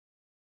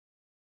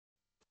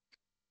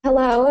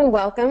Hello and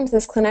welcome to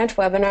this ClinEdge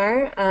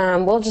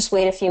webinar. We'll just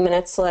wait a few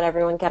minutes to let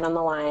everyone get on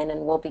the line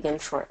and we'll begin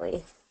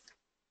shortly.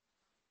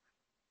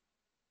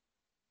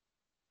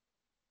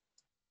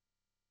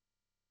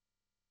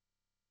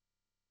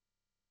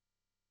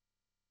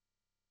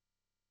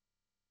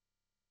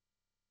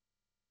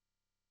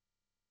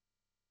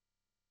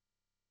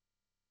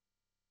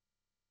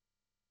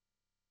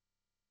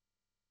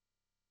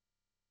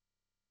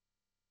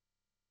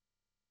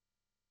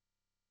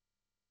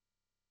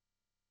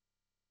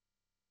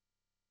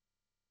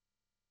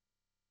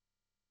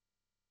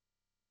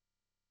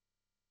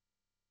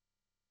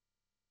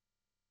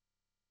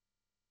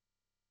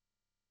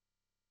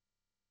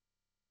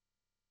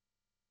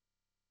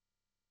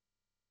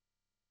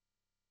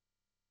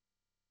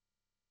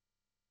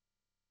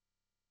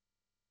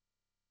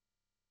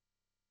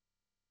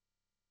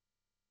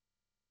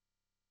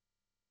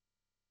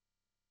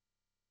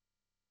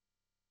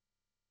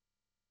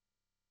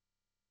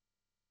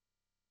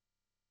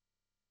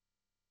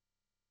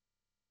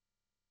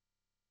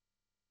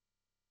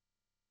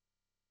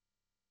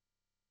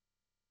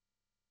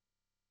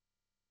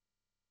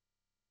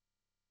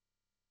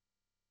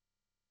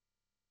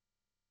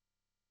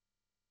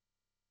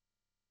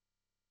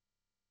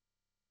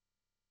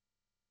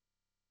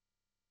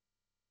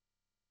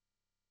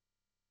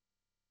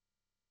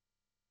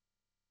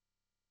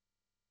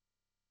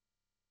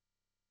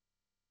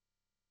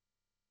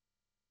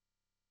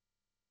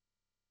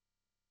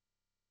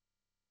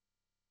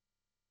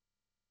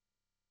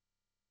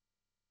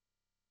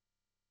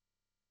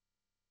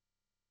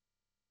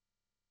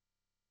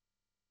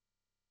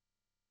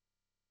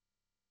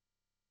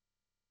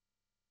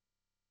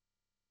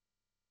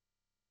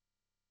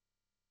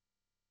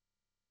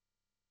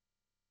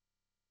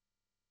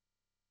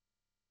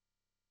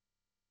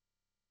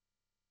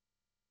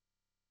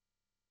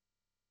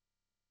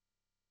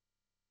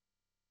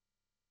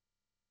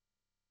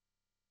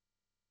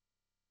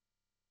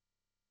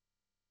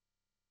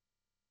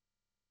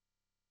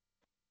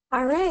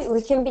 All right,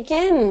 we can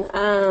begin.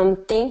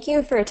 Thank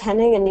you for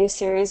attending a new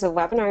series of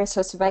webinars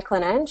hosted by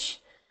ClinEdge.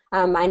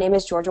 My name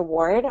is Georgia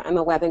Ward. I'm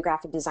a web and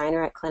graphic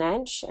designer at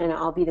ClinEdge, and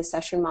I'll be the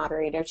session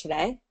moderator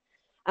today.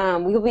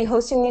 We will be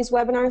hosting these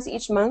webinars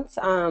each month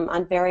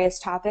on various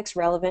topics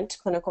relevant to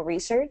clinical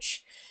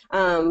research.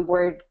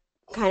 We're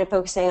kind of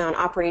focusing on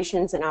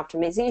operations and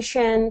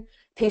optimization,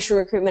 patient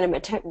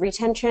recruitment and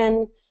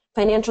retention,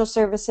 financial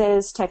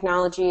services,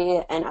 technology,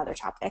 and other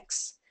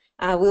topics.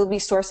 We will be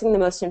sourcing the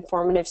most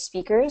informative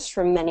speakers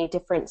from many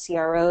different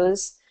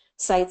CROs,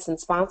 sites, and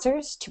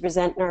sponsors to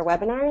present in our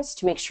webinars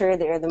to make sure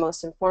they are the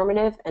most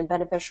informative and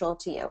beneficial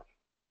to you.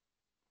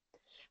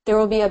 There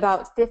will be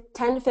about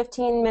 10 to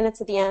 15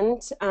 minutes at the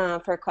end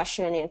for a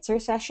question and answer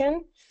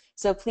session.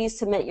 So please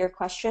submit your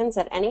questions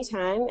at any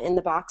time in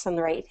the box on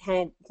the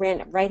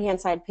right-hand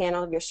side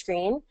panel of your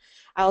screen.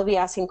 I will be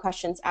asking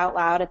questions out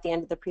loud at the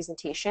end of the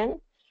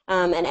presentation.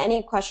 And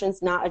any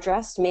questions not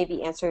addressed may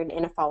be answered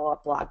in a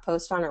follow-up blog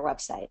post on our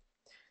website.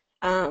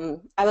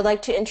 I would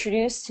like to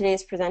introduce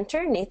today's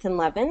presenter, Nathan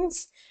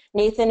Levins.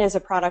 Nathan is a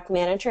product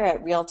manager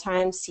at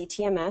Real-Time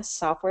CTMS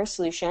Software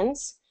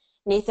Solutions.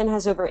 Nathan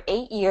has over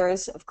 8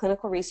 years of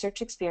clinical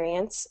research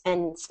experience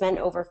and spent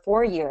over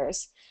 4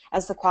 years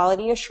as the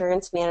quality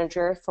assurance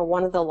manager for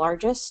one of the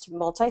largest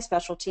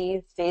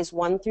multi-specialty phase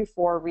 1 through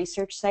 4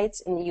 research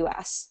sites in the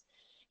US.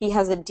 He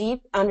has a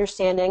deep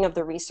understanding of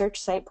the research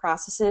site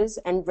processes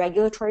and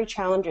regulatory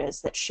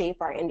challenges that shape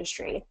our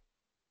industry.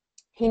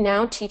 He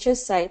now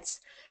teaches sites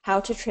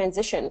how to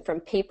transition from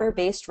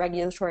paper-based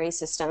regulatory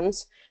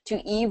systems to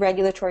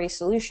eRegulatory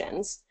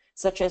solutions,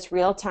 such as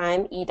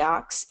real-time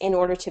eDocs, in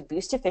order to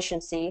boost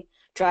efficiency,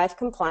 drive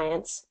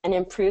compliance, and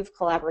improve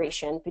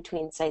collaboration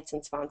between sites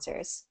and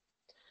sponsors.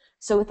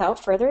 So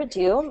without further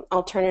ado,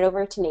 I'll turn it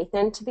over to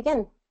Nathan to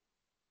begin.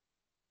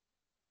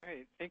 All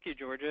right, thank you,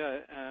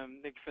 Georgia.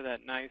 Thank you for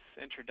that nice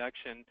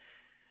introduction.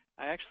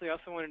 I actually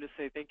also wanted to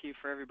say thank you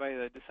for everybody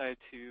that decided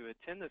to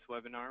attend this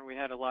webinar. We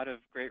had a lot of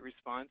great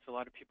response, a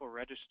lot of people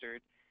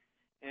registered.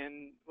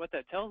 And what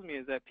that tells me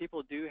is that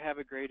people do have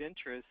a great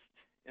interest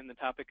in the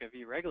topic of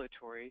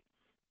eRegulatory.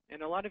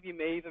 And a lot of you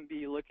may even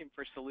be looking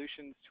for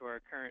solutions to our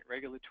current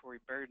regulatory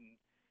burden.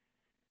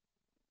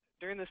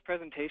 During this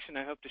presentation,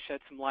 I hope to shed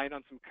some light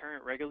on some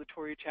current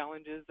regulatory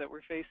challenges that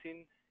we're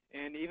facing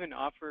and even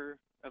offer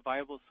a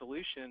viable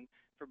solution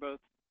for both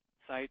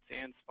sites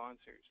and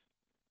sponsors.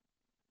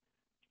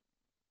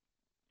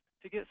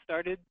 To get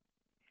started,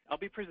 I'll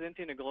be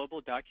presenting a global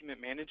document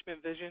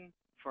management vision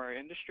for our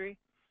industry.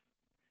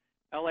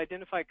 I'll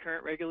identify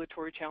current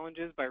regulatory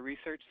challenges by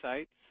research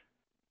sites.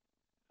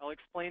 I'll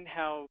explain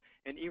how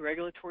an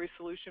eRegulatory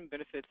solution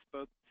benefits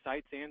both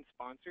sites and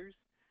sponsors.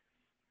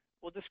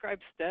 We'll describe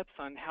steps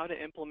on how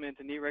to implement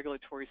an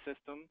eRegulatory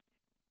system.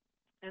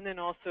 And then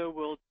also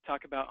we'll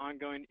talk about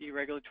ongoing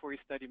eRegulatory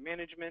study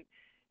management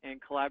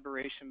and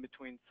collaboration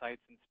between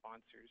sites and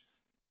sponsors.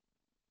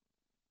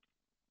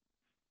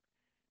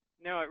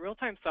 Now at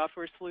Real-Time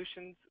Software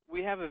Solutions,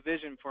 we have a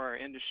vision for our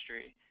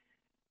industry.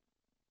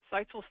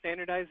 Sites will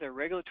standardize their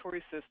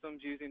regulatory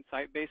systems using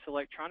site-based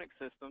electronic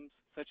systems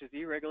such as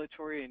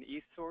eRegulatory and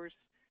eSource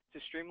to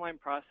streamline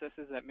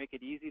processes that make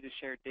it easy to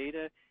share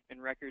data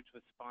and records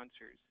with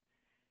sponsors.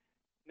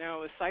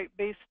 Now, a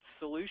site-based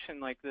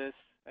solution like this,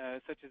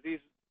 such as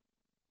these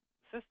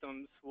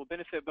systems, will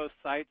benefit both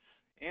sites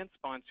and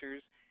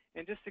sponsors.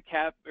 And just to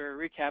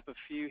recap a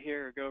few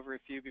here, or go over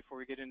a few before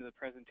we get into the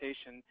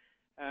presentation,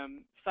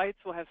 sites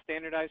will have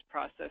standardized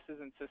processes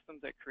and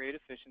systems that create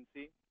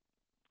efficiency.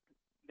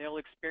 They'll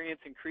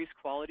experience increased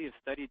quality of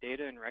study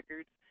data and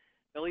records.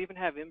 They'll even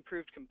have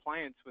improved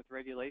compliance with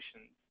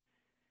regulations.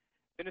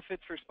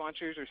 Benefits for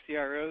sponsors or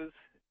CROs: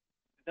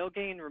 they'll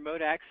gain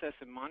remote access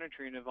and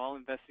monitoring of all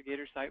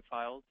investigator site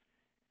files.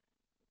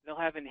 They'll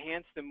have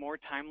enhanced and more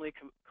timely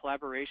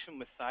collaboration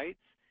with sites,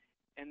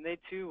 and they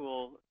too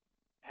will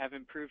have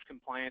improved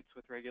compliance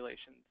with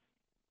regulations.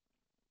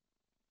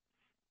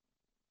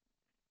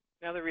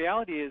 Now, the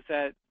reality is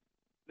that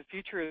the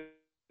future is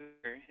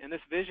here, and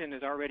this vision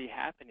is already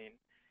happening.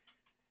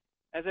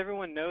 As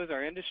everyone knows,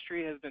 our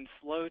industry has been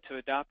slow to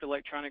adopt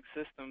electronic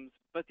systems,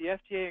 but the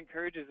FDA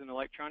encourages an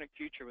electronic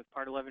future with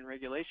Part 11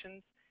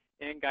 regulations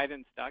and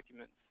guidance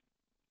documents.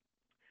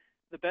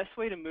 The best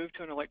way to move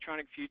to an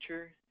electronic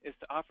future is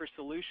to offer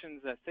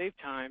solutions that save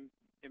time,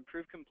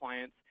 improve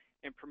compliance,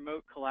 and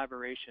promote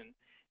collaboration.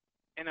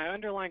 And I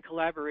underline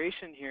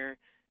collaboration here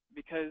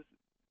because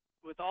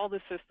with all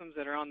the systems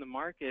that are on the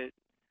market,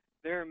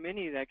 there are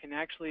many that can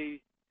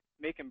actually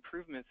make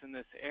improvements in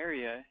this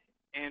area,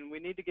 and we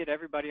need to get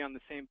everybody on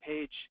the same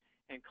page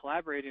and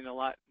collaborating a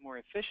lot more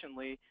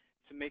efficiently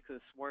to make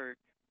this work.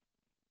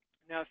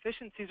 Now,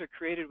 efficiencies are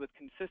created with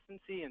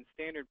consistency and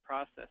standard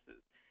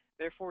processes.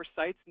 Therefore,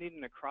 sites need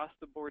an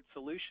across-the-board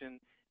solution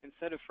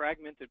instead of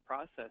fragmented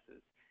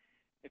processes.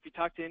 If you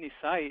talk to any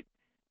site,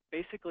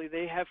 basically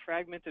they have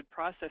fragmented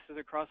processes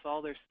across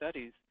all their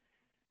studies.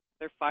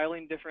 They're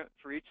filing different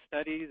for each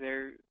study.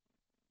 They're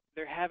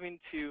having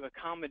to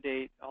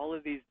accommodate all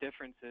of these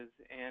differences,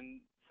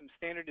 and some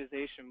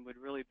standardization would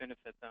really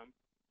benefit them.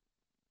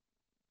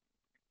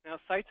 Now,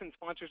 sites and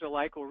sponsors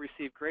alike will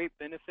receive great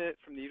benefit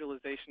from the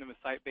utilization of a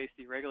site-based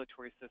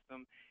eRegulatory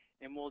system,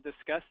 and we'll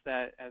discuss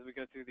that as we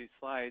go through these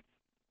slides.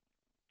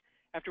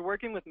 After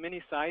working with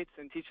many sites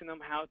and teaching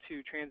them how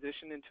to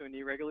transition into an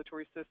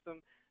eRegulatory system,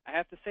 I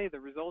have to say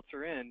the results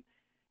are in.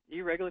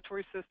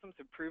 eRegulatory systems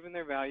have proven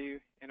their value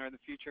and are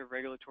the future of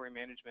regulatory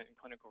management and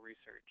clinical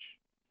research.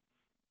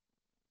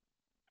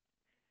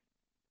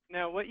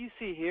 Now, what you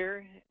see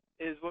here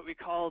is what we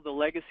call the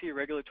legacy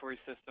regulatory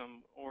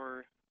system,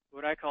 or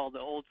what I call the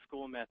old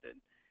school method.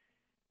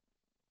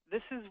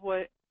 This is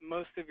what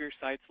most of your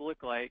sites look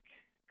like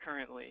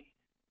currently,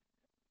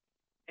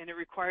 and it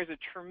requires a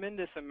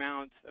tremendous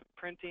amount of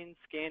printing,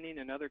 scanning,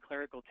 and other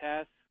clerical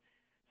tasks.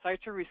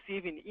 Sites are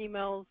receiving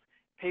emails,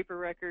 paper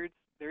records.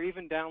 They're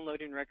even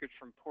downloading records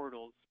from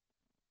portals.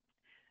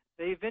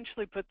 They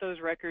eventually put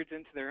those records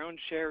into their own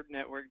shared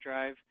network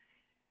drive,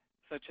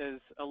 such as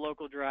a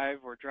local drive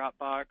or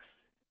Dropbox,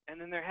 and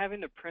then they're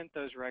having to print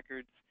those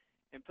records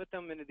and put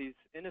them into these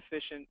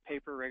inefficient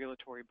paper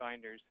regulatory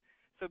binders.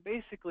 So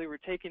basically, we're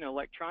taking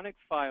electronic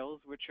files,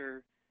 which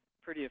are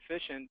pretty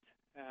efficient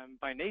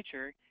by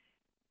nature,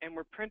 and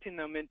we're printing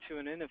them into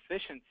an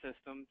inefficient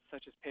system,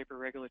 such as paper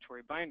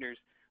regulatory binders,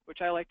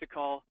 which I like to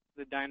call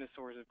the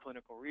dinosaurs of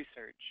clinical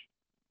research.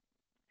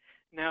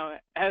 Now,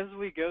 as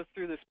we go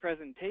through this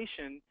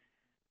presentation,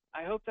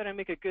 I hope that I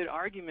make a good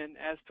argument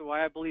as to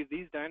why I believe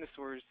these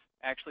dinosaurs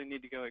actually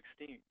need to go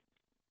extinct.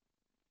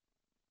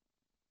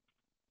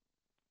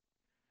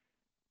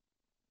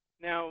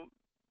 Now,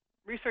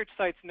 research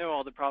sites know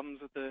all the problems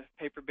with the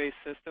paper-based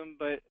system,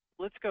 but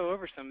let's go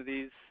over some of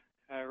these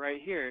right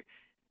here.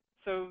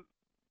 So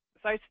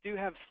sites do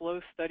have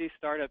slow study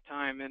startup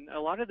time, and a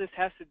lot of this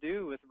has to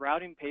do with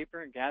routing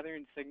paper and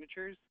gathering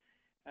signatures,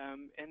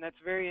 and that's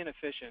very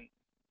inefficient.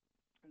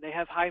 They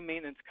have high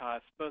maintenance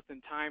costs, both in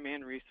time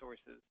and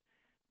resources.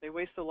 They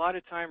waste a lot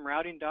of time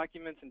routing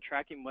documents and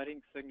tracking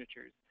wedding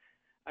signatures.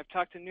 I've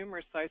talked to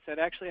numerous sites that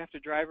actually have to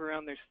drive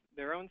around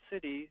their own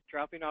city,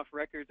 dropping off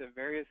records at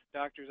various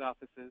doctors'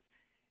 offices,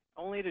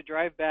 only to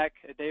drive back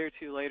a day or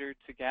two later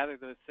to gather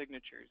those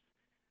signatures.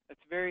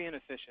 That's very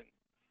inefficient.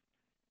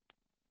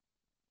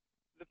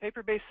 The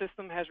paper-based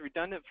system has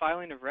redundant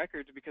filing of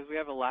records because we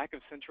have a lack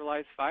of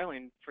centralized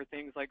filing for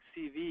things like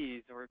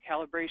CVs or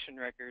calibration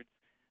records.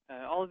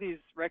 All of these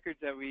records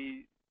that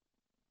we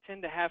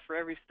tend to have for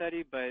every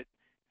study, but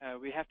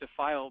we have to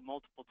file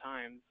multiple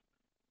times.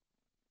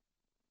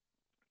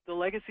 The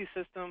legacy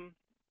system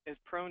is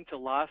prone to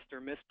lost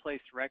or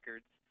misplaced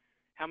records.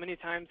 How many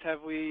times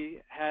have we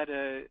had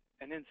an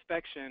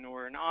inspection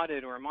or an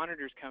audit or a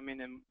monitor's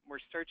coming and we're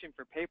searching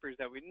for papers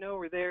that we know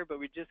are there, but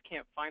we just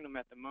can't find them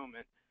at the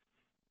moment?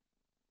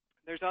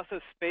 There's also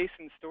space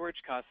and storage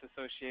costs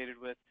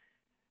associated with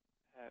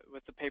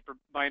the paper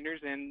binders,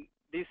 and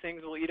these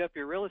things will eat up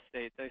your real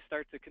estate. They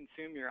start to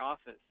consume your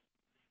office.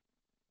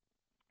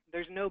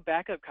 There's no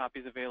backup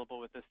copies available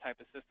with this type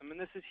of system, and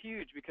this is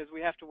huge because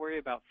we have to worry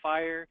about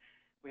fire,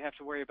 we have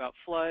to worry about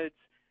floods,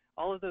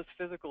 all of those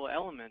physical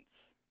elements.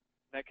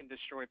 that can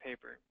destroy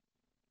paper.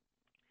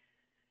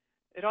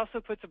 It also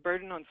puts a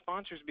burden on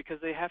sponsors because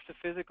they have to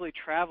physically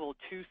travel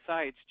to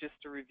sites just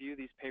to review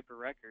these paper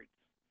records.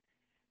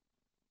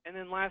 And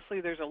then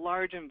lastly, there's a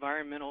large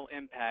environmental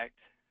impact.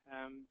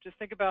 Just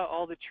think about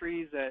all the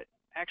trees that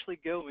actually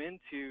go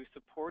into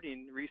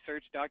supporting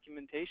research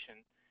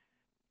documentation.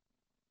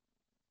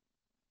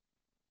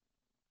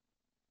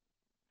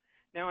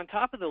 Now, on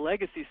top of the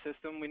legacy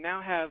system, we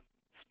now have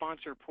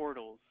sponsor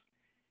portals.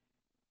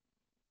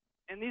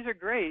 And these are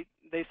great.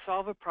 They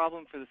solve a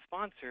problem for the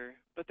sponsor,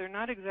 but they're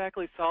not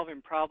exactly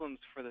solving problems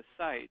for the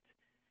site.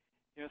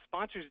 You know,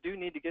 sponsors do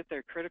need to get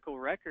their critical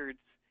records,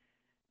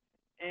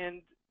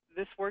 and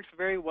this works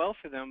very well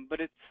for them,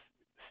 but it's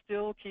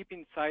still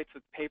keeping sites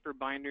with paper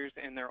binders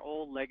and their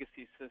old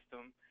legacy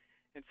system.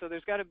 And so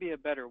there's got to be a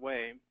better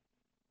way.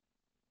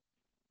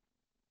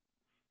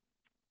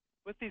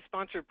 With these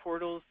sponsored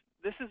portals,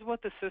 this is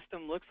what the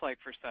system looks like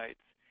for sites.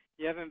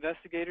 You have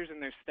investigators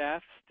and their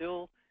staff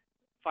still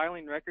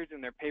filing records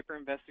in their paper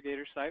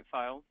investigator site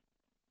file,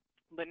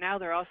 but now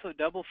they're also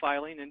double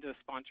filing into a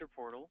sponsor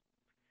portal.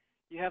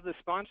 You have the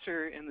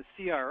sponsor and the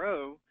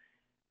CRO.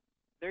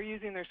 They're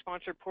using their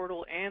sponsor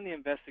portal and the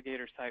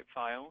investigator site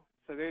file,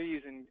 so they're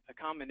using a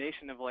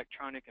combination of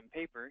electronic and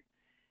paper.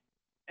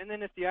 And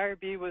then if the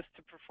IRB was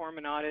to perform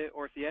an audit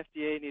or if the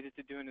FDA needed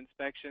to do an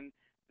inspection,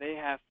 they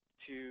have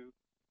to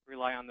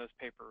rely on those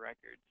paper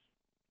records.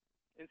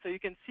 And so you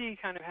can see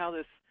kind of how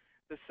this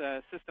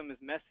system is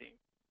messy.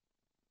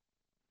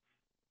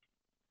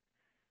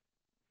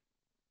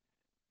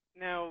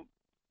 Now,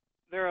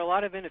 there are a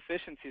lot of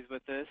inefficiencies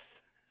with this.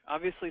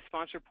 Obviously,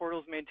 sponsor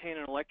portals maintain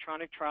an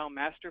electronic trial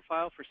master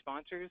file for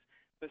sponsors,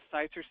 but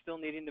sites are still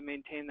needing to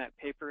maintain that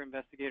paper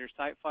investigator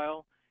site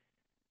file.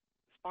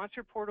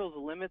 Sponsor portals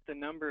limit the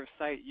number of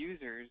site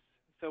users.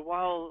 So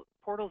while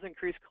portals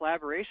increase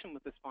collaboration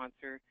with the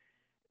sponsor,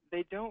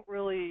 they don't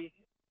really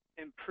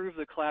improve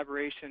the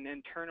collaboration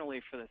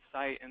internally for the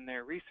site and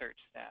their research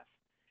staff.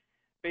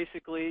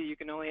 Basically, you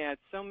can only add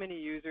so many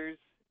users,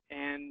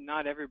 and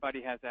not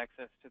everybody has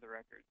access to the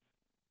records.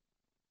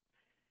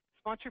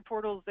 Sponsor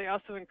portals, they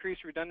also increase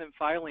redundant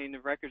filing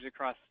of records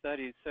across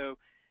studies. So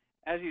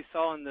as you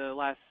saw in the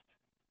last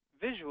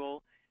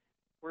visual,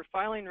 we're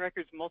filing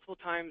records multiple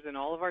times in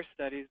all of our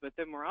studies, but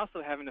then we're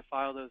also having to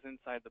file those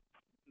inside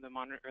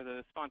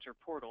the sponsor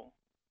portal.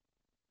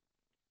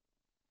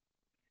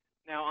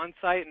 Now,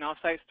 on-site and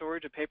off-site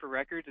storage of paper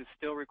records is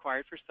still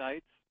required for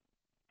sites.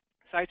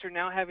 Sites are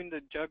now having to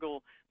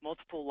juggle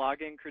multiple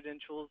login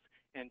credentials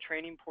and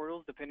training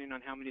portals depending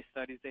on how many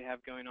studies they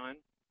have going on.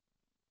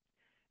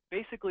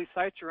 Basically,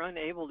 sites are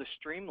unable to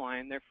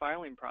streamline their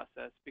filing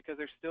process because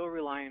they're still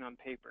relying on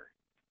paper.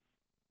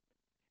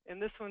 And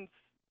this one's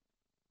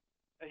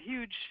a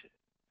huge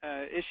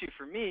issue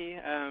for me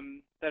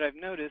that I've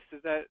noticed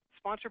is that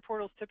sponsor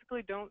portals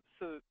typically don't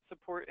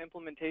support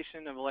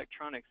implementation of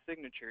electronic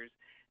signatures.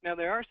 Now,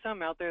 there are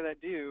some out there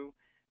that do,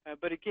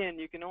 but again,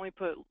 you can only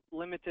put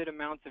limited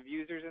amounts of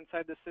users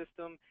inside the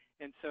system,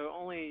 and so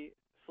only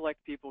select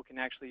people can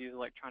actually use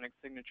electronic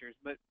signatures.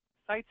 But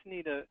sites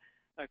need a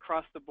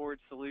across-the-board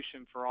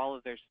solution for all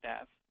of their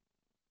staff.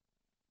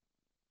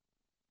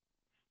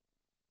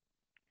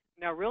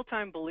 Now,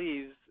 Real-Time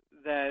believes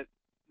that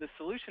the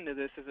solution to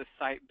this is a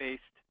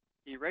site-based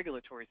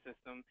eRegulatory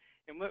system,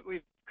 and what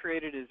we've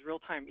created is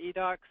real-time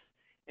eDocs.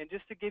 And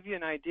just to give you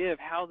an idea of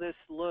how this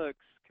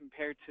looks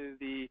compared to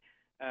the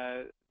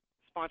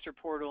sponsor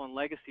portal and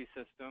legacy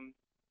system,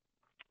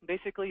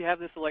 basically you have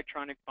this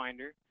electronic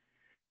binder.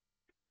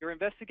 Your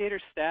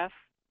investigator staff,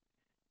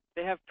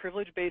 they have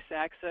privilege-based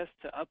access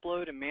to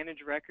upload and manage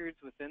records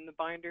within the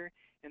binder,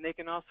 and they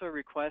can also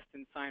request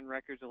and sign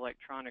records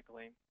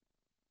electronically.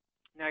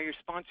 Now, your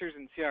sponsors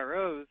and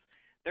CROs,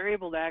 they're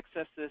able to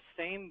access this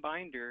same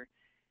binder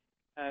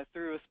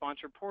through a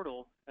sponsor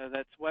portal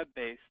that's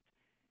web-based.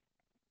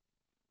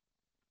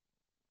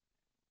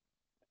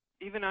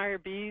 Even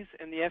IRBs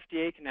and the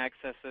FDA can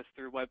access this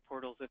through web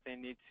portals if they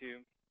need to.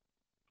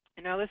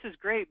 And now this is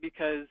great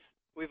because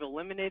we've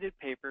eliminated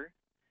paper.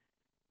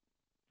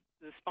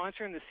 The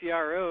sponsor and the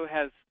CRO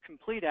has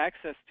complete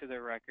access to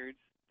their records.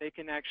 They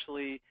can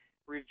actually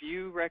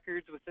review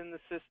records within the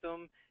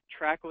system,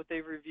 track what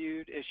they've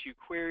reviewed, issue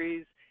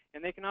queries,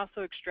 and they can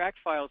also extract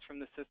files from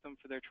the system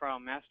for their trial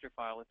master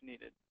file if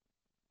needed.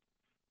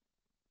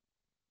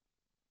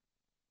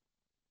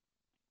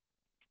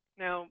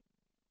 Now,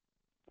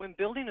 when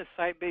building a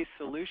site-based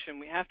solution,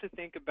 we have to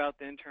think about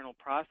the internal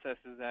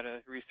processes at a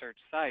research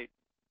site.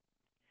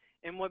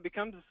 And what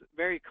becomes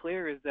very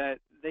clear is that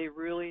they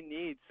really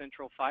need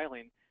central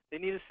filing. They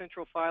need a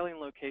central filing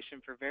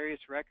location for various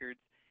records.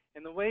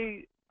 And the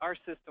way our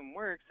system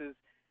works is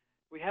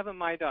we have a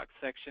MyDoc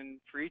section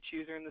for each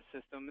user in the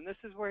system, and this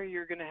is where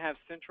you're going to have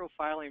central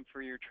filing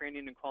for your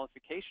training and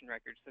qualification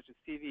records, such as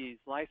CVs,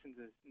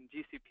 licenses, and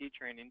GCP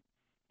training.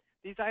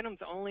 These items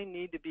only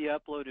need to be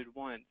uploaded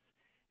once.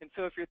 And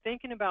so if you're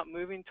thinking about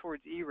moving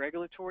towards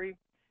eRegulatory,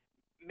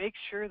 make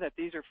sure that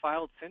these are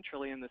filed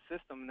centrally in the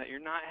system and that you're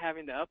not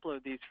having to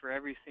upload these for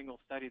every single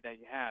study that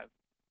you have.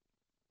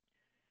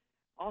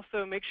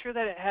 Also, make sure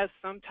that it has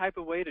some type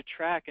of way to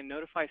track and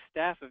notify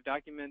staff of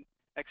document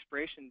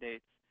expiration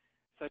dates,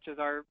 such as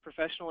our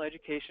professional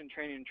education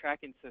training and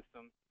tracking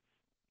system.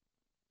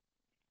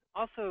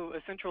 Also, a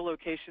central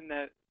location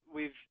that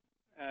we've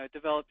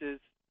developed is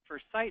for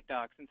site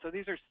docs. And so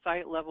these are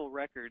site level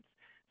records,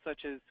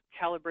 such as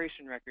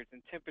calibration records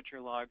and temperature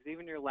logs,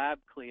 even your lab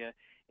CLIA.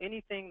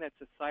 Anything that's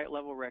a site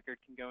level record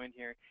can go in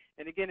here.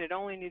 And again, it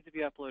only needs to be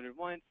uploaded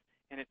once,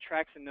 and it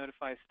tracks and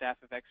notifies staff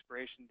of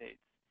expiration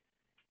dates.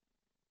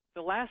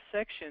 The last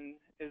section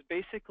is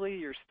basically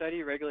your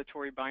study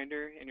regulatory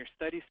binder and your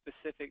study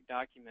specific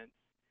documents.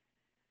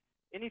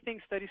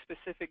 Anything study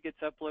specific gets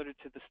uploaded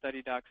to the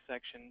study docs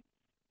section.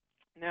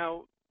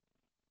 Now,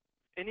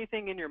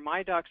 anything in your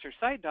My Docs or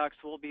Site Docs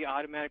will be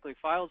automatically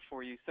filed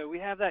for you. So we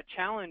have that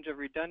challenge of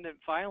redundant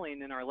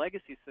filing in our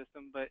legacy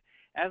system, but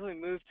as we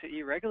move to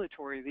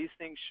eRegulatory, these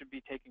things should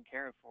be taken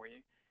care of for you.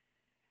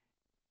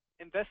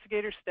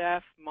 Investigator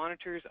staff,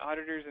 monitors,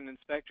 auditors, and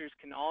inspectors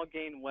can all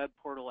gain web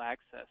portal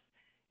access.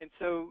 And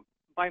so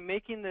by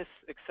making this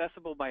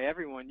accessible by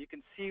everyone, you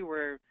can see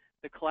where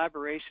the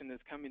collaboration is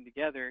coming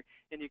together,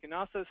 and you can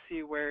also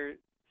see where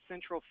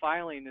central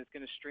filing is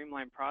going to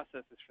streamline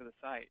processes for the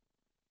site.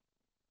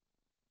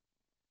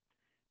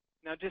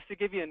 Now, just to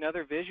give you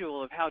another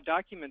visual of how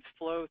documents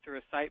flow through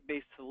a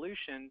site-based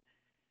solution,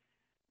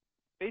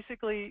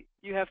 basically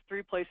you have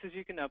 3 places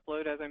you can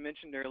upload, as I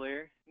mentioned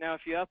earlier. Now,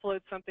 if you upload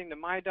something to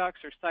My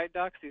Docs or Site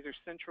Docs, these are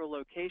central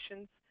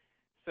locations,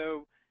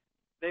 so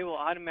they will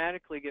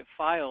automatically get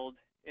filed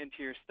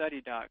into your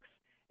study docs.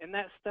 And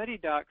that study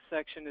docs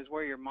section is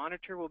where your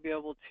monitor will be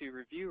able to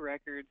review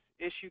records,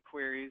 issue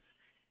queries,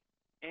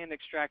 and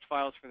extract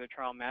files for the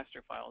trial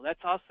master file.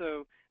 That's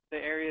also the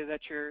area that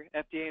your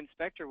FDA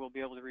inspector will be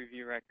able to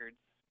review records.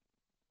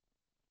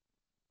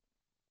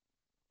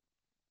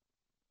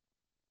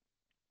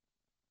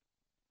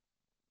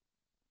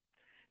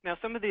 Now,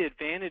 some of the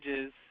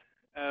advantages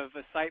of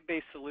a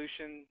site-based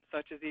solution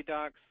such as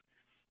eDocs,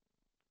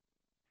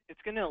 it's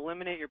going to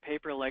eliminate your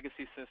paper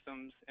legacy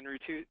systems and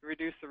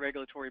reduce the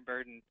regulatory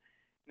burden.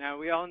 Now,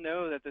 we all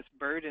know that this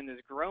burden is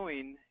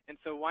growing, and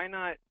so why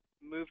not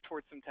move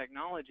towards some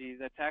technology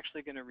that's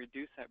actually going to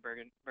reduce that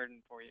burden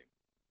for you?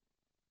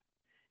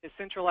 It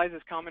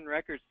centralizes common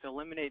records to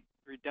eliminate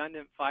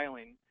redundant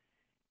filing.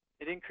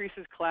 It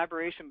increases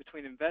collaboration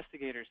between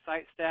investigators,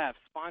 site staff,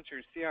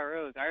 sponsors,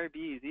 CROs,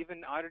 IRBs,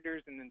 even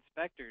auditors and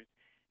inspectors.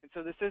 And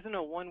so this isn't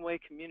a one-way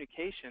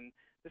communication.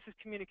 This is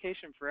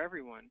communication for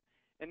everyone.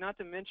 And not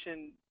to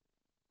mention,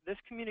 this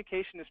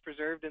communication is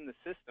preserved in the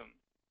system.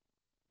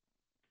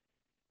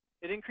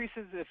 It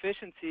increases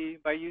efficiency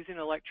by using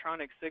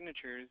electronic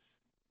signatures.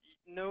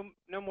 No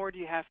more do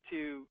you have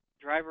to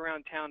drive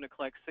around town to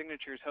collect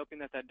signatures hoping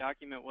that that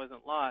document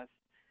wasn't lost.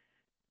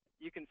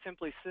 You can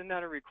simply send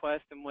out a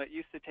request, and what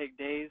used to take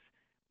days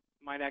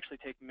might actually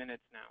take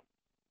minutes now.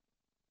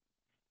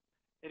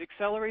 It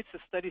accelerates the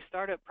study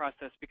startup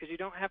process because you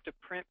don't have to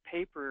print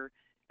paper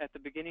at the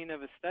beginning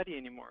of a study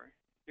anymore.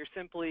 You're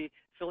simply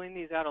filling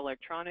these out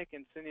electronic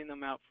and sending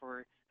them out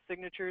for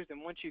signatures,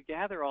 and once you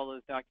gather all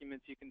those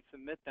documents, you can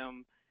submit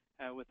them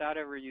without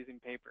ever using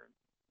paper.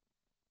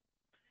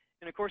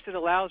 And of course, it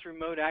allows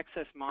remote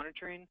access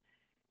monitoring,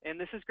 and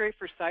this is great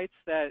for sites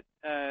that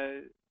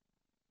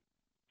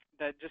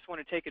that just want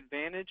to take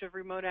advantage of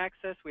remote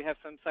access. We have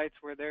some sites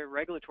where their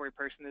regulatory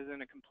person is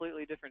in a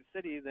completely different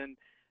city than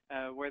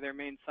where their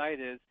main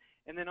site is.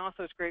 And then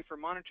also it's great for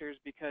monitors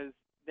because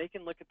they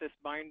can look at this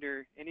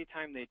binder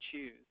anytime they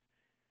choose.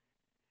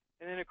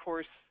 And then of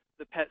course,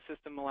 the PET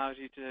system allows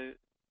you to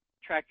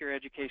track your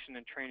education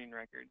and training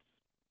records.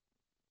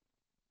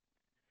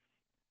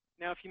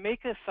 Now, if you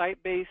make a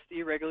site-based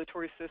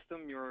eRegulatory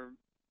system your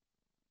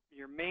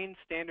main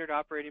standard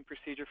operating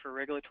procedure for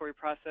regulatory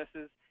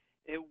processes,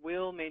 it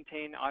will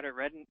maintain audit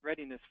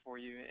readiness for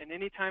you. And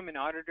anytime an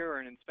auditor or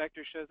an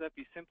inspector shows up,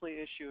 you simply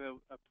issue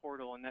a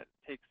portal, and that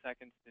takes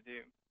seconds to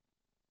do.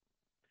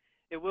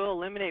 It will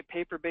eliminate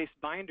paper-based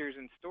binders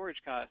and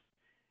storage costs.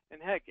 And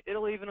heck,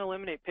 it'll even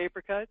eliminate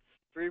paper cuts,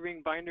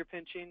 3-ring binder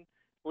pinching,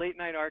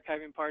 late-night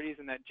archiving parties,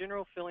 and that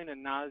general feeling of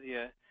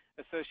nausea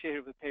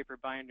associated with paper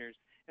binders.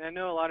 And I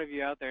know a lot of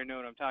you out there know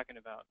what I'm talking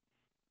about.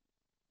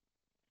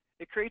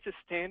 It creates a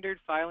standard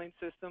filing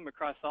system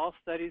across all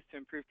studies to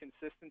improve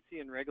consistency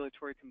and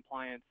regulatory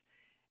compliance.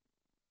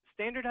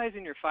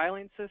 Standardizing your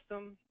filing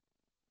system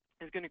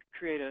is going to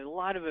create a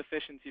lot of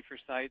efficiency for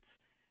sites.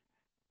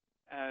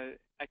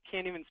 I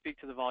can't even speak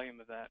to the volume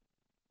of that.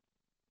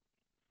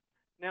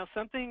 Now,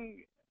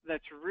 something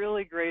that's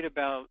really great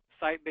about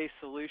site-based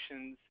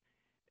solutions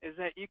is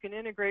that you can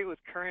integrate with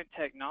current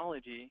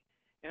technology.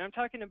 And I'm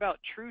talking about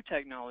true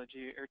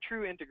technology or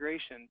true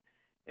integration.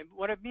 And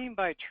what I mean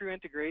by true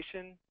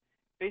integration,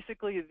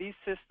 basically these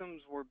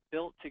systems were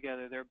built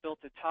together. They're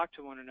built to talk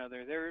to one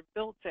another. They're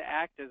built to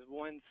act as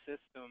one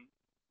system.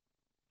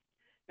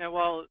 Now,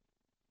 while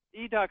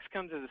eDocs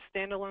comes as a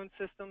standalone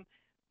system,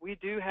 we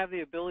do have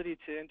the ability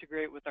to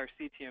integrate with our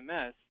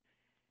CTMS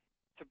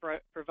to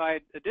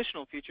provide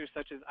additional features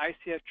such as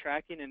ICF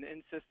tracking and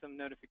in-system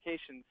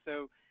notifications.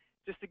 So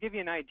just to give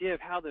you an idea of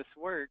how this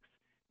works,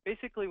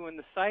 Basically, when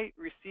the site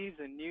receives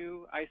a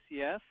new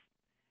ICF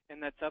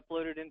and that's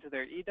uploaded into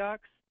their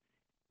eDocs,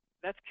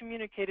 that's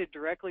communicated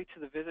directly to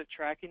the visit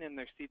tracking in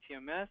their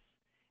CTMS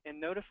and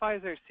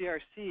notifies their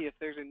CRC if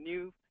there's a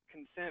new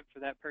consent for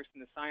that person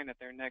to sign at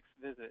their next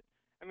visit.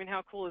 I mean,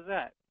 how cool is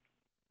that?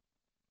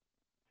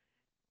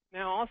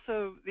 Now,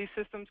 also, these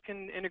systems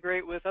can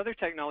integrate with other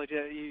technology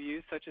that you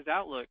use, such as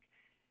Outlook.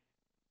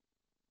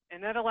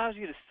 And that allows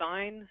you to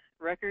sign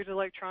records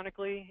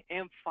electronically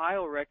and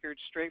file records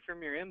straight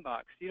from your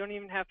inbox. You don't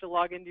even have to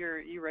log into your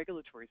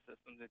eRegulatory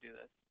system to do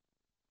this.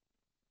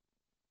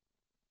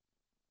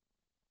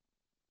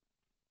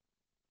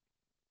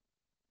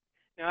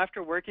 Now,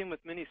 after working with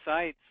many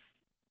sites,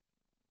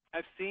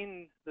 I've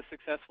seen the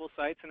successful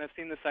sites and I've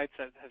seen the sites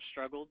that have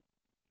struggled.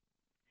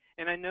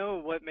 And I know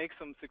what makes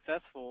them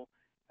successful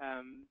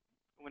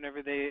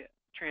whenever they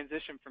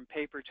transition from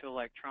paper to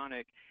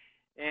electronic.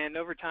 And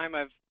over time,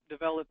 I've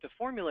developed a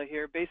formula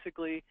here,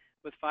 basically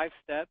with 5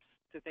 steps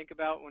to think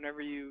about whenever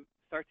you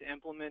start to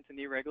implement an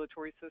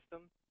e-regulatory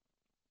system.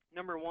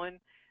 Number 1,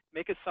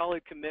 make a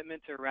solid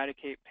commitment to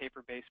eradicate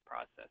paper-based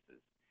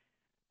processes.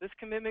 This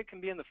commitment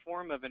can be in the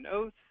form of an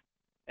oath,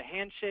 a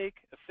handshake,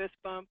 a fist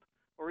bump,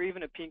 or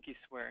even a pinky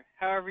swear,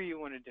 however you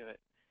want to do it.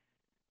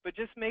 But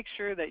just make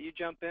sure that you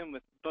jump in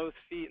with both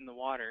feet in the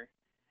water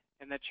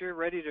and that you're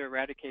ready to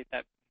eradicate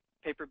that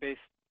paper-based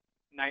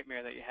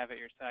nightmare that you have at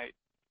your site.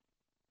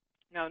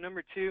 Now,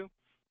 number 2,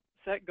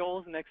 set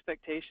goals and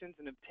expectations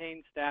and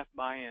obtain staff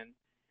buy-in.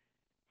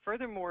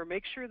 Furthermore,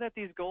 make sure that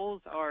these goals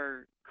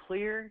are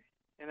clear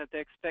and that the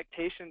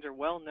expectations are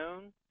well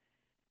known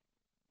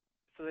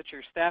so that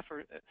your staff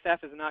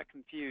is not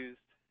confused.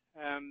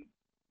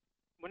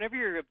 Whenever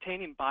you're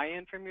obtaining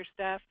buy-in from your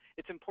staff,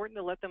 it's important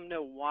to let them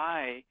know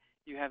why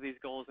you have these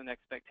goals and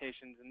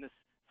expectations and this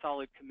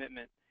solid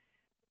commitment.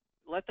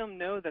 Let them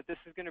know that this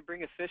is going to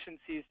bring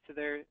efficiencies to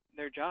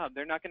their job.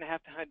 They're not going to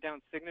have to hunt down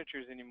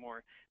signatures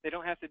anymore. They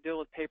don't have to deal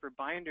with paper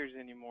binders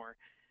anymore.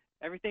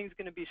 Everything's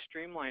going to be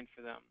streamlined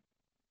for them.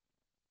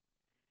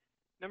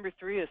 Number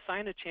 3,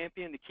 assign a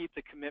champion to keep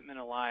the commitment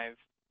alive.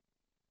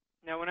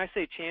 Now, when I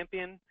say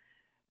champion,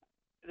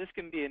 this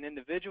can be an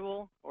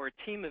individual or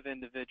a team of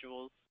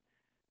individuals,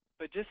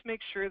 but just make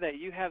sure that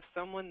you have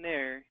someone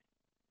there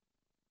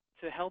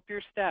to help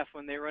your staff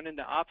when they run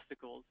into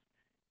obstacles,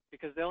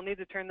 because they'll need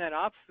to turn that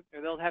obstacle,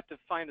 or they'll have to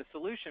find a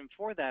solution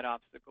for that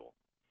obstacle.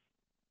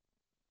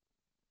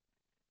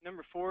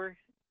 Number 4,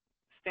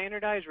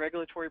 standardize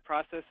regulatory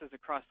processes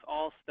across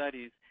all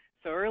studies.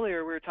 So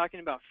earlier we were talking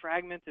about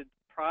fragmented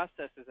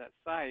processes at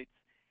sites,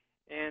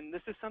 and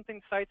this is something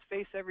sites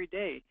face every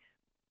day.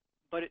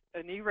 But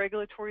an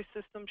e-regulatory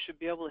system should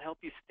be able to help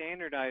you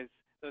standardize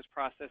those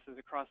processes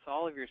across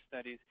all of your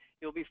studies.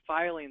 You'll be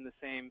filing the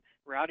same,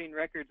 routing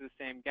records the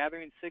same,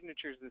 gathering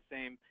signatures the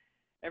same.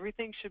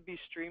 Everything should be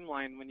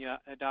streamlined when you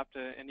adopt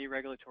an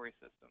e-regulatory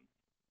system.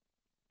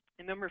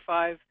 And number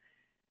 5,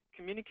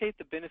 communicate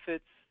the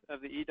benefits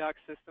of the eDoc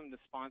system to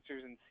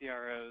sponsors and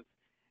CROs.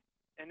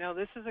 And now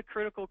this is a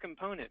critical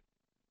component.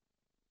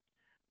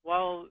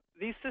 While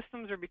these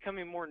systems are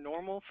becoming more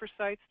normal for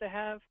sites to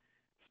have,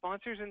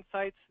 sponsors and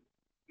sites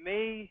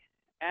may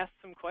ask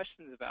some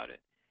questions about it.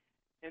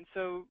 And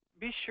so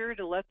be sure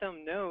to let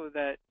them know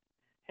that,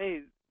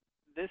 hey,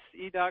 this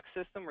eDoc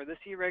system or this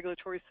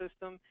e-regulatory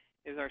system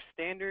is our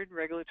standard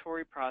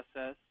regulatory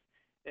process.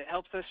 It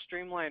helps us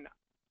streamline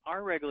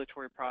our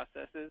regulatory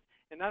processes.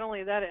 And not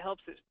only that, it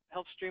helps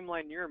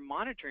streamline your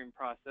monitoring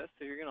process,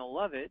 so you're going to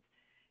love it.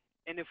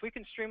 And if we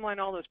can streamline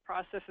all those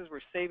processes,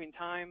 we're saving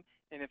time.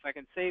 And if I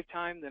can save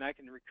time, then I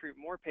can recruit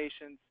more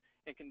patients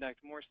and conduct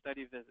more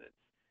study visits.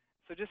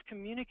 So just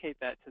communicate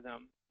that to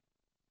them.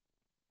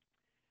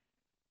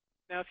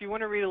 Now, if you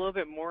want to read a little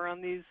bit more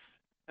on these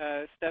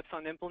steps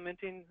on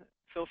implementing,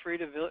 feel free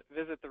to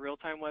visit the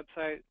Real-Time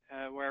website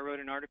where I wrote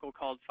an article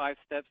called 5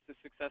 Steps to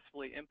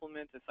Successfully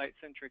Implement a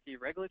Site-Centric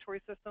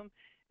E-Regulatory System,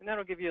 and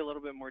that'll give you a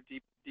little bit more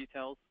deep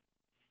details.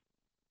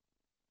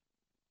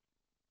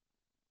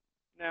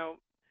 Now,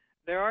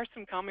 there are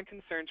some common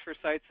concerns for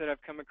sites that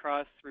I've come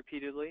across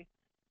repeatedly.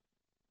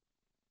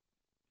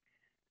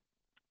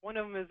 One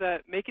of them is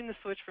that making the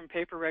switch from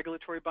paper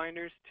regulatory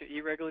binders to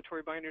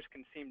e-regulatory binders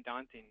can seem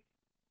daunting.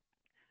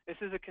 This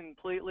is a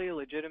completely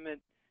legitimate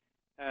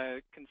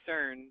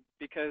concern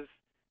because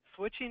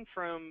switching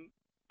from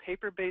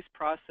paper-based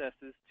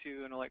processes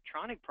to an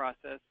electronic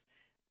process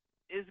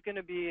is going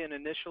to be an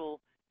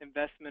initial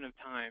investment of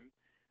time,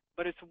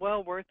 but it's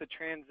well worth the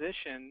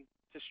transition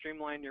to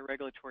streamline your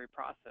regulatory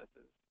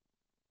processes.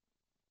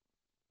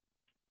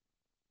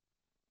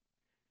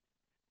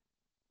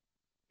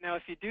 Now,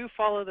 if you do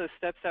follow those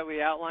steps that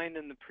we outlined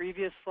in the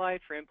previous slide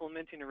for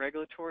implementing a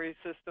regulatory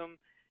system,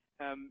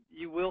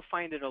 you will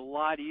find it a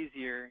lot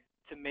easier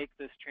to make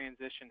this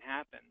transition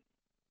happen.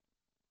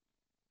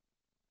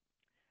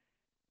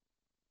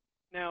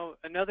 Now,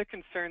 another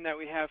concern that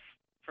we have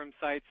from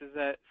sites is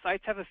that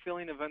sites have a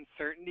feeling of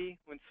uncertainty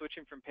when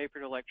switching from paper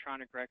to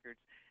electronic records.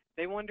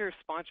 They wonder if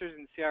sponsors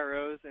and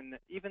CROs and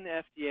even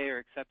the FDA are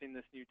accepting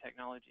this new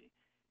technology.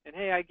 And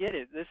hey, I get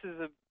it. This is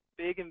a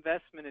big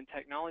investment in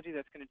technology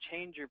that's going to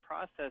change your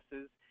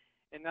processes.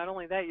 And not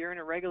only that, you're in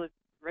a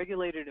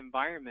regulated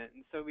environment.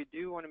 And so we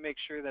do want to make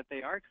sure that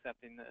they are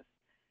accepting this.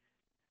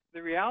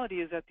 The reality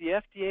is that the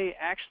FDA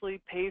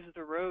actually paves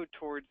the road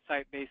towards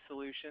site-based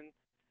solutions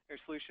or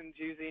solutions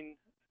using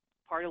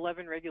Part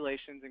 11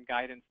 regulations and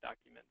guidance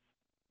documents.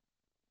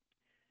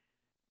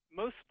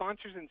 Most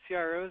sponsors and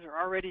CROs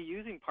are already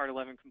using Part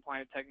 11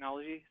 compliant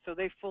technology, so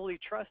they fully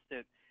trust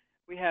it.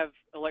 We have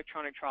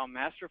electronic trial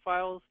master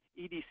files,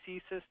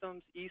 EDC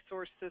systems,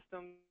 eSource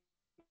systems,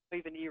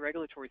 even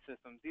eRegulatory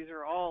systems. These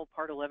are all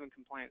Part 11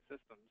 compliant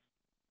systems.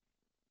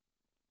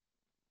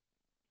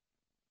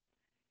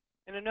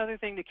 And another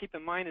thing to keep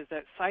in mind is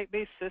that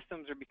site-based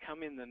systems are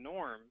becoming the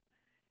norm.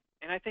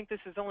 And I think this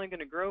is only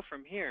going to grow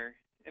from here.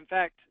 In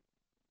fact,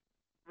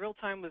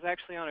 Real-Time was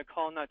actually on a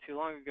call not too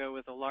long ago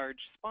with a large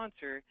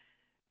sponsor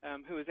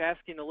who was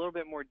asking a little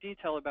bit more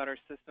detail about our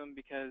system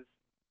because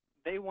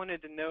they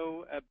wanted to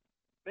know,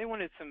 they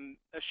wanted some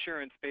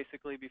assurance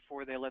basically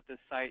before they let this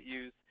site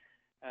use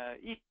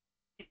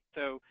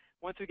So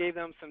once we gave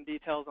them some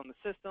details on the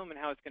system and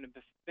how it's going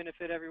to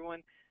benefit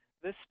everyone,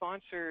 this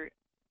sponsor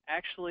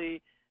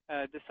actually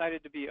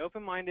decided to be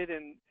open-minded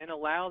and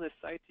allow this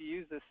site to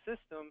use this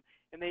system,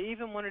 and they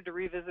even wanted to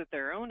revisit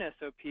their own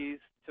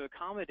SOPs to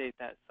accommodate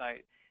that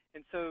site.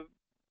 And so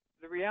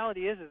the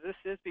reality is this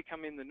is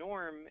becoming the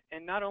norm,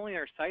 and not only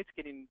are sites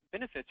getting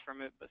benefits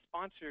from it, but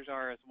sponsors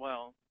are as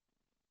well.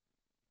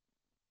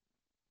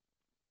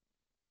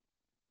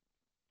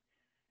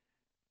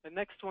 The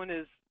next one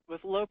is,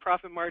 with low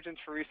profit margins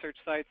for research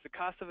sites, the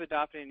cost of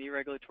adopting an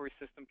eRegulatory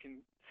system can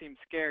seem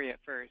scary at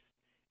first.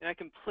 And I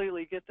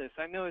completely get this.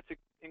 I know it's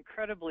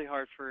incredibly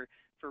hard for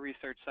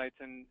research sites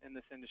in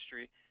this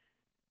industry.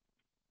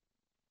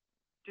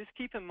 Just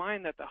keep in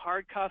mind that the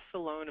hard costs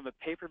alone of a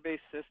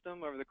paper-based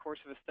system over the course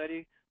of a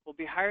study will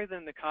be higher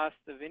than the cost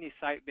of any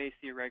site-based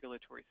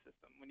eRegulatory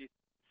system. When you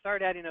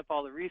start adding up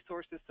all the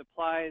resources,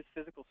 supplies,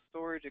 physical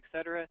storage,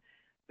 etc.,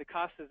 the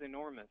cost is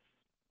enormous.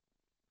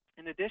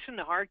 In addition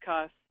to hard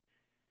costs,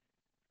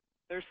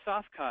 there's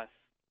soft costs.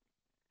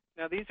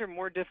 Now, these are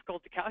more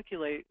difficult to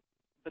calculate,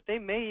 but they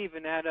may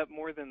even add up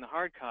more than the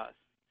hard costs.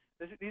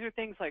 These are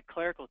things like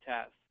clerical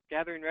tasks,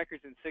 gathering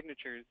records and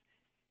signatures,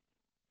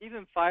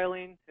 even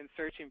filing and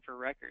searching for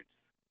records.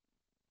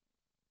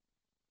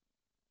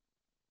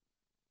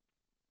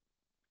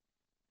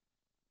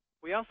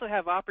 We also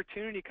have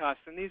opportunity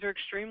costs, and these are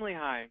extremely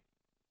high.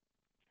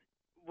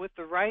 With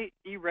the right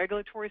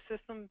eRegulatory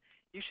system,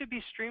 you should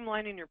be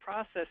streamlining your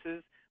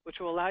processes, which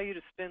will allow you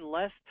to spend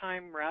less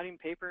time routing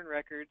paper and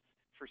records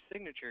for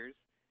signatures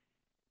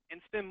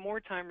and spend more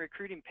time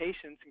recruiting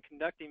patients and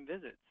conducting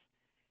visits.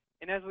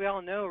 And as we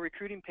all know,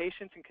 recruiting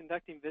patients and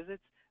conducting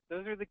visits,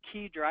 those are the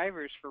key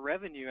drivers for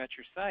revenue at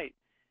your site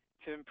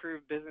to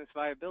improve business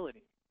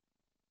viability.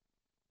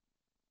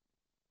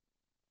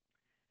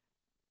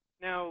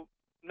 Now,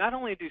 not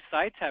only do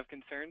sites have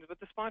concerns, but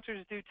the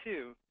sponsors do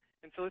too.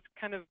 And so let's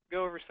kind of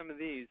go over some of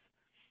these.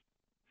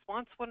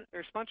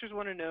 Sponsors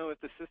want to know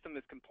if the system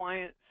is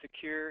compliant,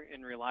 secure,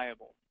 and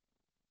reliable.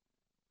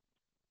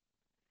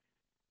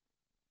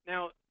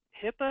 Now,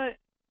 HIPAA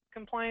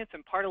compliance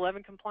and Part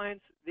 11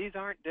 compliance, these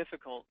aren't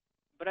difficult,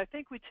 but I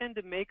think we tend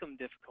to make them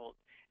difficult.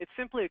 It's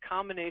simply a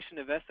combination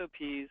of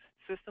SOPs,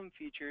 system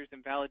features,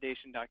 and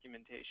validation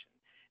documentation.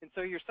 And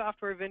so your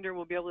software vendor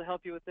will be able to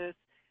help you with this,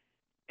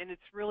 and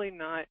it's really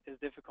not as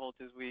difficult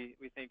as we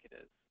think it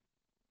is.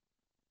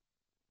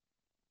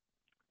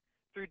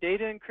 Through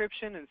data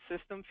encryption and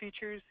system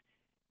features,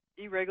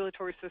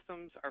 eRegulatory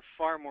systems are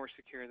far more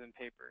secure than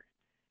paper.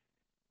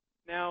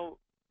 Now,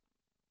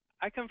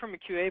 I come from a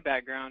QA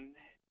background,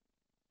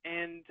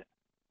 and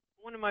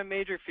one of my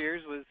major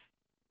fears was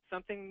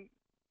something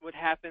would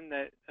happen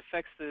that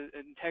affects the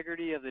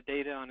integrity of the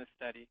data on a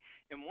study.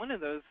 And one of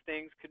those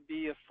things could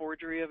be a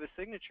forgery of a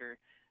signature.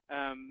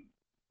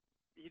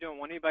 You don't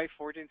want anybody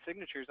forging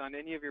signatures on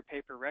any of your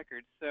paper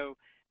records. So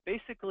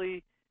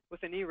basically,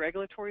 with an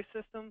eRegulatory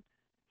system,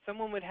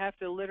 someone would have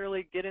to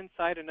literally get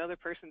inside another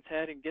person's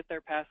head and get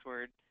their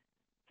password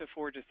to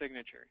forge a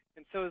signature.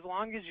 And so as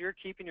long as you're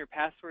keeping your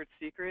passwords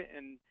secret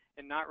and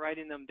not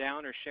writing them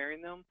down or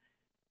sharing them,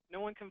 no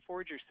one can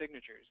forge your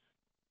signatures.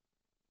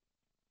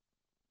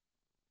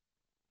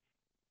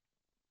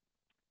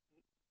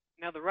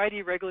 Now, the right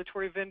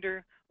eRegulatory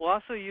vendor will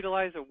also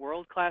utilize a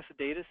world-class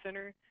data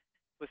center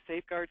with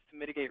safeguards to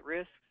mitigate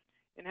risks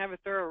and have a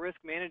thorough risk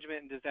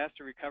management and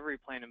disaster recovery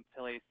plan in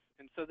place.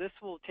 And so this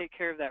will take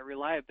care of that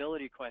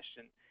reliability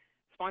question.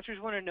 Sponsors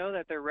want to know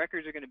that their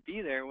records are going to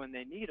be there when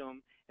they need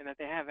them and that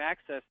they have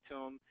access to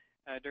them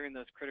during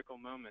those critical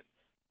moments.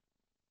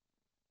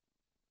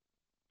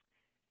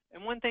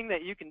 And one thing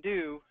that you can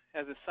do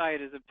as a site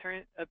is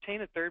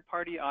obtain a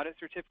third-party audit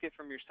certificate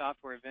from your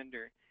software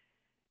vendor.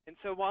 And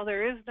so while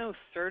there is no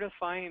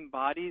certifying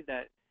body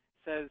that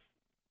says,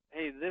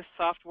 hey, this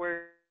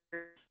software is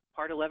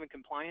Part 11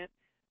 compliant,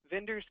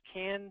 vendors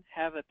can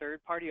have a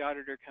third-party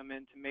auditor come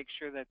in to make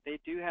sure that they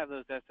do have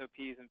those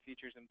SOPs and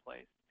features in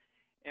place.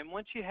 And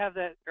once you have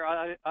that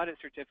audit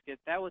certificate,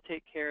 that will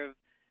take care of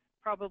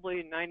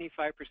probably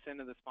 95%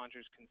 of the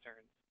sponsors'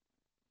 concerns.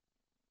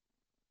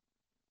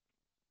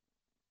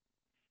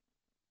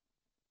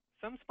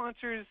 Some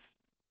sponsors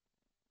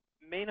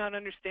may not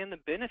understand the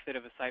benefit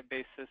of a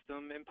site-based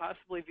system and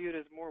possibly view it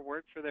as more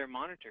work for their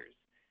monitors.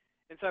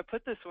 And so I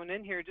put this one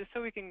in here just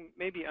so we can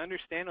maybe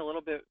understand a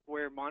little bit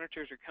where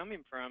monitors are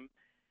coming from.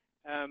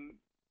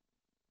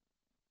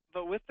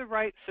 But with the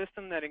right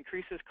system that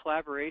increases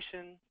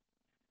collaboration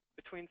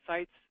between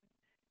sites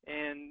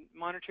and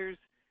monitors,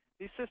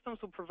 these systems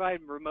will provide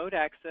remote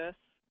access,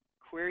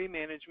 query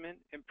management,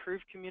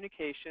 improved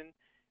communication,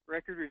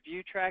 record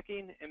review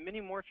tracking, and many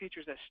more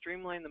features that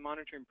streamline the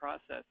monitoring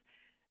process.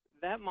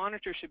 That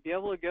monitor should be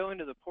able to go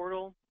into the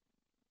portal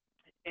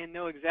and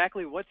know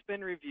exactly what's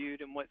been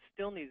reviewed and what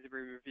still needs to be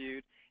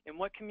reviewed and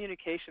what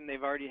communication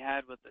they've already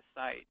had with the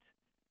site.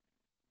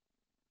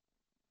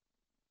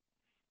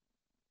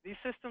 These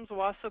systems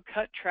will also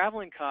cut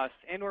traveling costs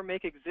and or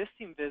make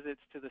existing visits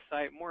to the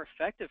site more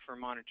effective for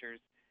monitors.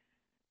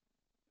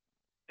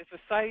 If a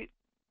site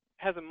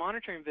has a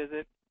monitoring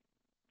visit,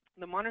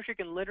 the monitor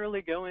can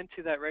literally go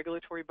into that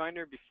regulatory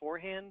binder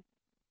beforehand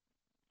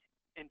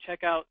and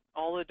check out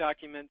all the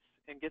documents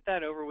and get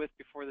that over with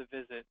before the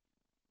visit.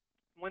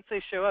 Once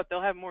they show up,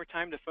 they'll have more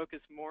time to focus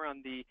more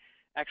on the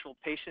actual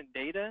patient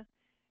data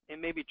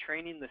and maybe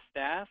training the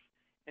staff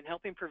and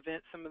helping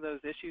prevent some of those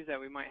issues that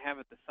we might have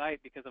at the site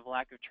because of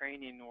lack of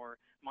training or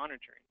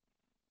monitoring.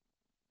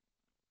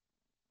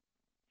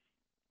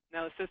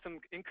 Now, the system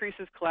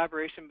increases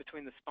collaboration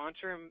between the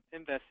sponsor and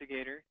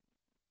investigator.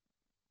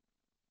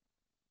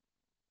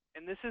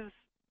 And this is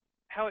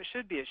how it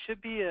should be. It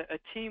should be a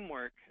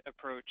teamwork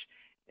approach.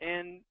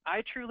 And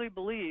I truly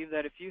believe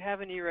that if you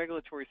have an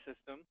eRegulatory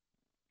system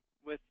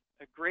with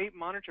a great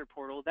monitor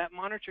portal, that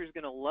monitor is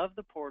going to love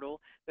the portal,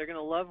 they're going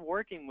to love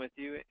working with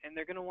you, and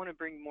they're going to want to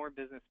bring more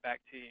business back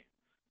to you.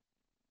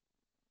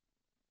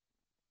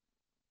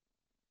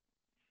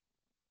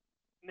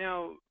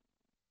 Now,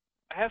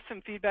 I have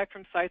some feedback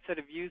from sites that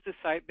have used the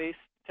site-based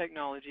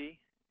technology,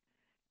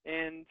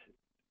 and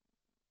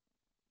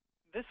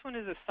this one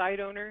is a site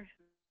owner,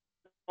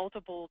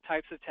 multiple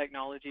types of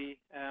technology.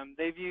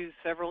 They've used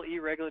several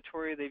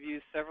eRegulatory, they've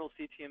used several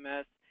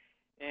CTMS,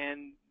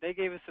 and they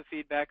gave us a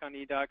feedback on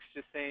eDocs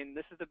just saying,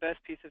 this is the best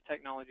piece of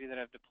technology that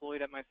I've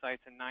deployed at my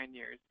sites in 9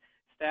 years.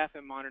 Staff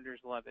and monitors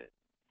love it.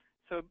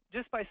 So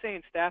just by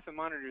saying staff and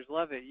monitors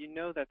love it, you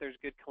know that there's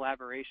good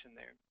collaboration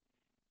there.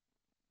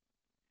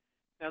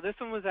 Now this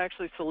one was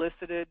actually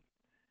solicited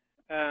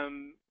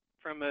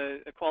from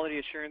a quality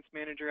assurance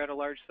manager at a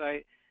large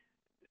site.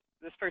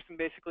 This person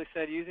basically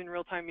said, using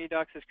real-time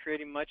eDocs is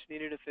creating much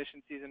needed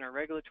efficiencies in our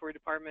regulatory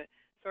department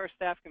so our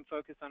staff can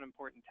focus on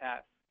important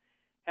tasks.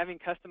 Having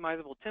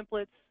customizable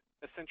templates,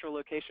 a central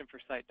location for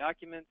site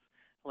documents,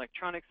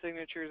 electronic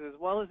signatures, as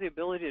well as the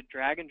ability to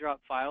drag and drop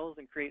files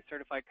and create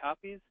certified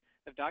copies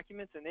of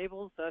documents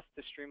enables us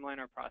to streamline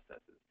our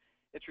processes.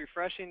 It's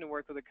refreshing to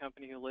work with a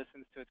company who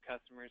listens to its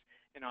customers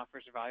and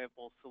offers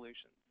valuable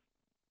solutions.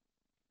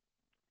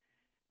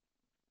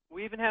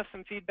 We even have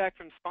some feedback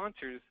from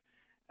sponsors.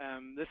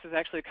 This is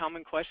actually a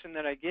common question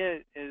that I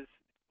get is,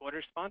 what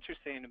are sponsors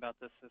saying about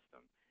this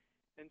system?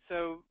 And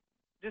so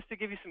just to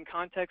give you some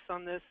context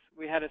on this,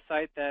 we had a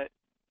site that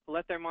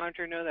let their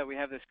monitor know that we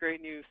have this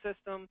great new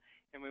system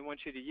and we want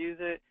you to use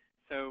it.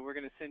 So we're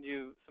going to send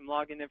you some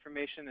login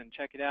information and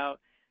check it out.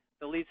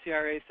 The lead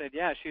CRA said,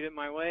 yeah, shoot it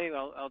my way.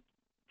 I'll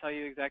tell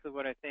you exactly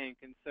what I think.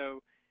 And so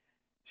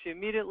she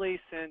immediately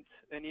sent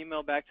an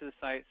email back to the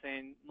site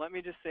saying, let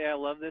me just say I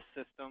love this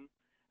system.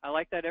 I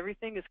like that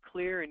everything is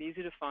clear and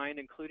easy to find,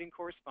 including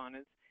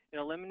correspondence. It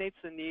eliminates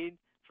the need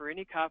for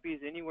any copies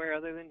anywhere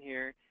other than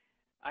here.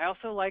 I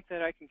also like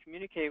that I can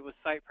communicate with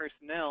site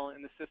personnel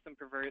and the system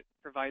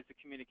provides the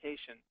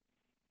communication.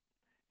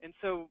 And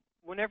so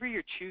whenever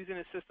you're choosing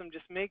a system,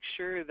 just make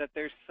sure that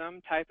there's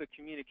some type of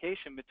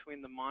communication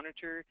between the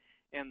monitor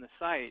and the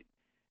site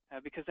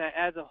because that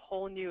adds a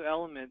whole new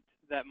element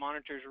that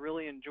monitors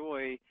really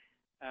enjoy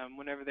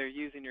whenever they're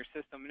using your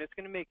system. And it's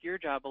going to make your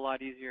job a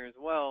lot easier as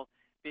well,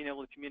 being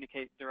able to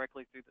communicate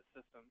directly through the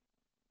system.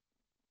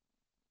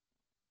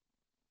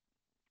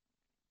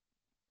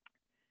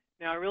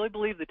 Now, I really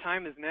believe the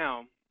time is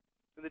now.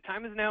 The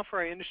time is now for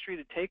our industry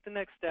to take the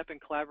next step in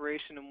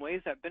collaboration in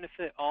ways that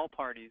benefit all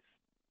parties.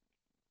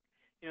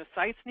 You know,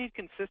 sites need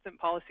consistent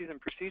policies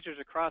and procedures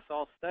across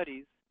all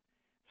studies.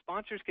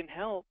 Sponsors can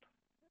help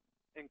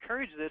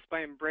encourage this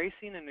by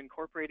embracing and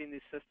incorporating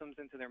these systems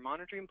into their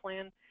monitoring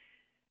plan.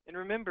 And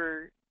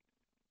remember,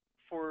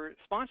 for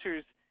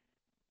sponsors,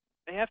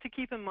 they have to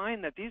keep in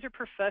mind that these are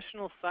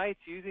professional sites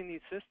using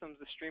these systems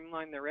to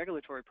streamline their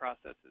regulatory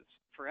processes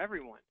for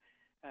everyone.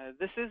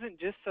 This isn't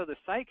just so the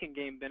site can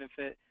gain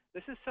benefit,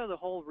 this is so the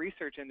whole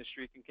research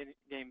industry can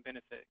gain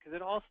benefit, because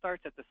it all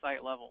starts at the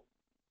site level.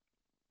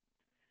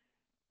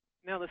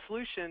 Now the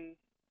solution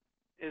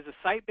is a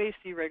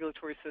site-based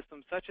eRegulatory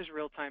system such as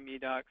real-time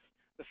eDocs,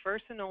 the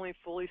first and only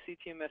fully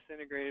CTMS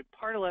integrated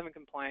Part 11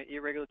 compliant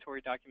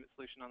eRegulatory document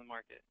solution on the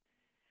market.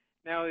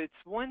 Now it's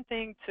one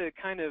thing to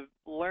kind of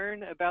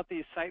learn about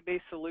these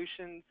site-based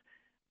solutions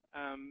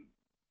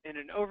in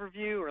an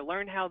overview or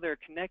learn how they're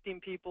connecting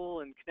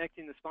people and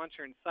connecting the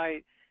sponsor and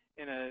site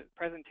in a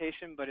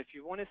presentation. But if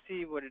you want to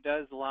see what it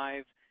does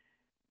live,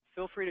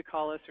 feel free to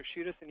call us or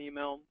shoot us an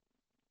email.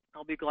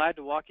 I'll be glad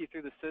to walk you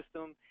through the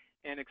system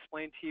and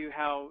explain to you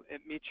how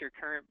it meets your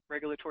current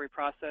regulatory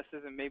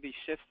processes and maybe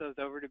shifts those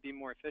over to be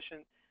more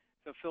efficient.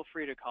 So feel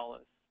free to call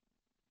us.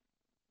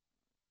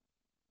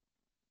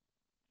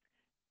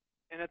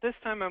 And at this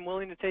time, I'm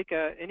willing to take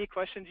any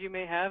questions you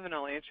may have, and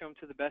I'll answer them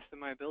to the best of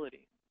my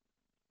ability.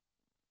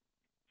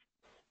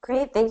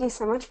 Great, thank you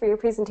so much for your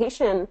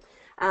presentation.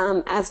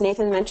 As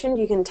Nathan mentioned,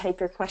 you can type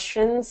your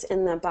questions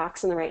in the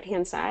box on the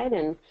right-hand side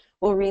and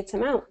we'll read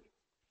some out.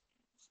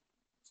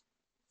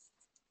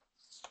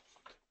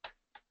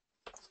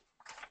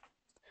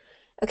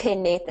 Okay,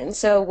 Nathan,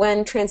 so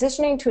when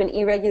transitioning to an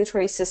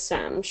e-regulatory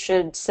system,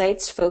 should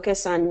sites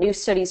focus on new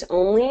studies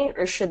only,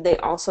 or should they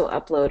also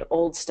upload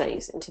old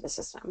studies into the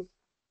system?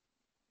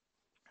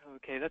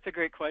 Okay, that's a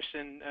great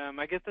question.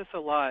 I get this a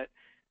lot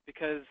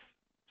because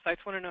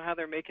sites want to know how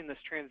they're making this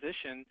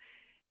transition.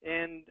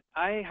 And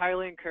I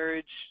highly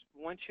encourage,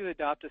 once you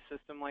adopt a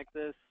system like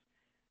this,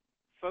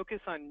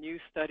 focus on new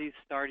studies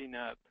starting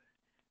up.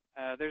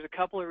 There's a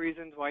couple of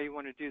reasons why you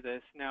want to do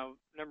this. Now,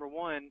 number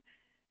one,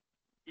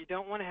 you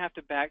don't want to have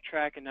to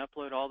backtrack and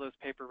upload all those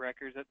paper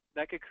records.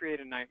 That could create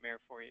a nightmare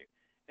for you.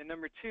 And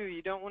number two,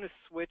 you don't want to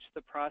switch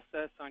the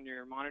process on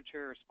your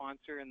monitor or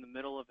sponsor in the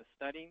middle of a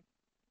study.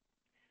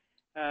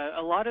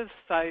 A lot of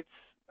sites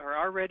are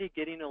already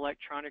getting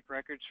electronic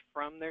records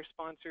from their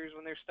sponsors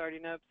when they're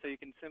starting up, so you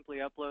can simply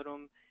upload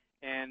them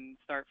and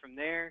start from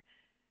there.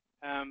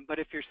 But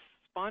if your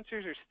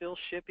sponsors are still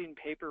shipping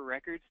paper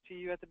records to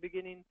you at the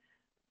beginning,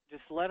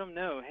 just let them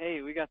know,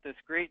 hey, we got this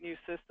great new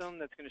system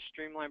that's going to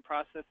streamline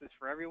processes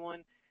for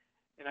everyone,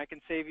 and I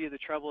can save you the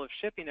trouble of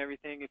shipping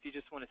everything if you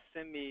just want to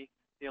send me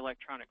the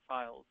electronic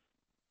files.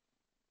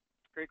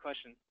 Great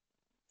question.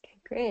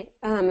 Great.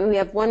 And we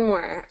have one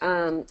more.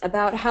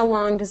 About how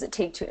long does it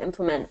take to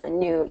implement a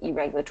new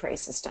e-regulatory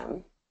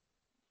system?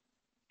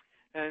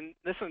 And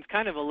this one's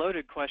kind of a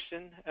loaded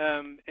question.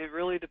 It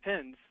really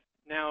depends.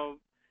 Now,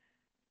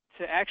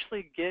 to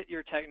actually get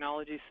your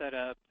technology set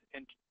up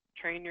and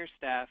train your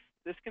staff,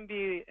 this can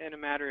be in a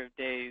matter of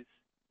days,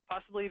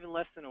 possibly even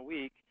less than a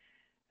week.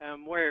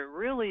 Where it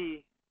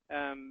really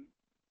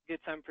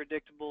gets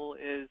unpredictable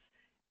is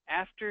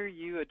after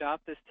you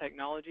adopt this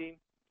technology,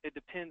 it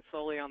depends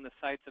solely on the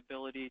site's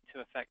ability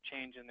to affect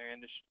change in their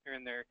industry or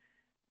in their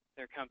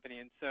company.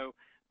 And so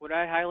what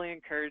I highly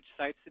encourage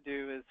sites to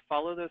do is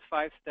follow those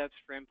 5 steps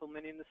for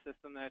implementing the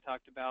system that I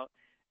talked about.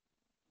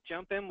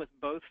 Jump in with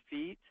both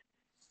feet.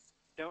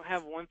 Don't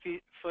have one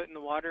foot in the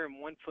water and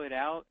one foot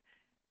out.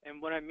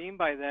 And what I mean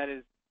by that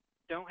is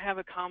don't have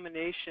a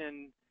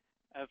combination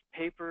of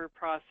paper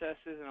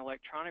processes and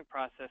electronic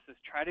processes.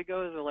 Try to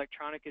go as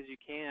electronic as you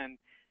can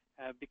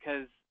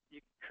because you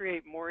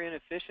create more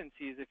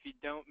inefficiencies if you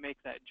don't make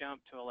that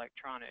jump to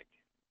electronic.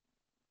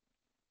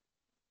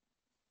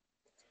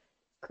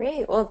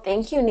 Great. Well,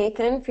 thank you,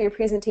 Nathan, for your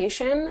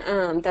presentation.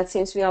 That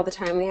seems to be all the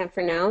time we have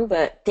for now,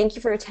 but thank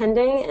you for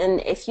attending. And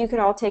if you could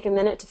all take a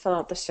minute to fill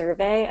out the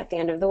survey at the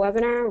end of the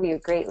webinar, we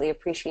would greatly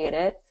appreciate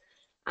it.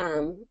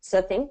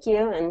 So thank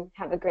you and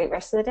have a great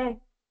rest of the day.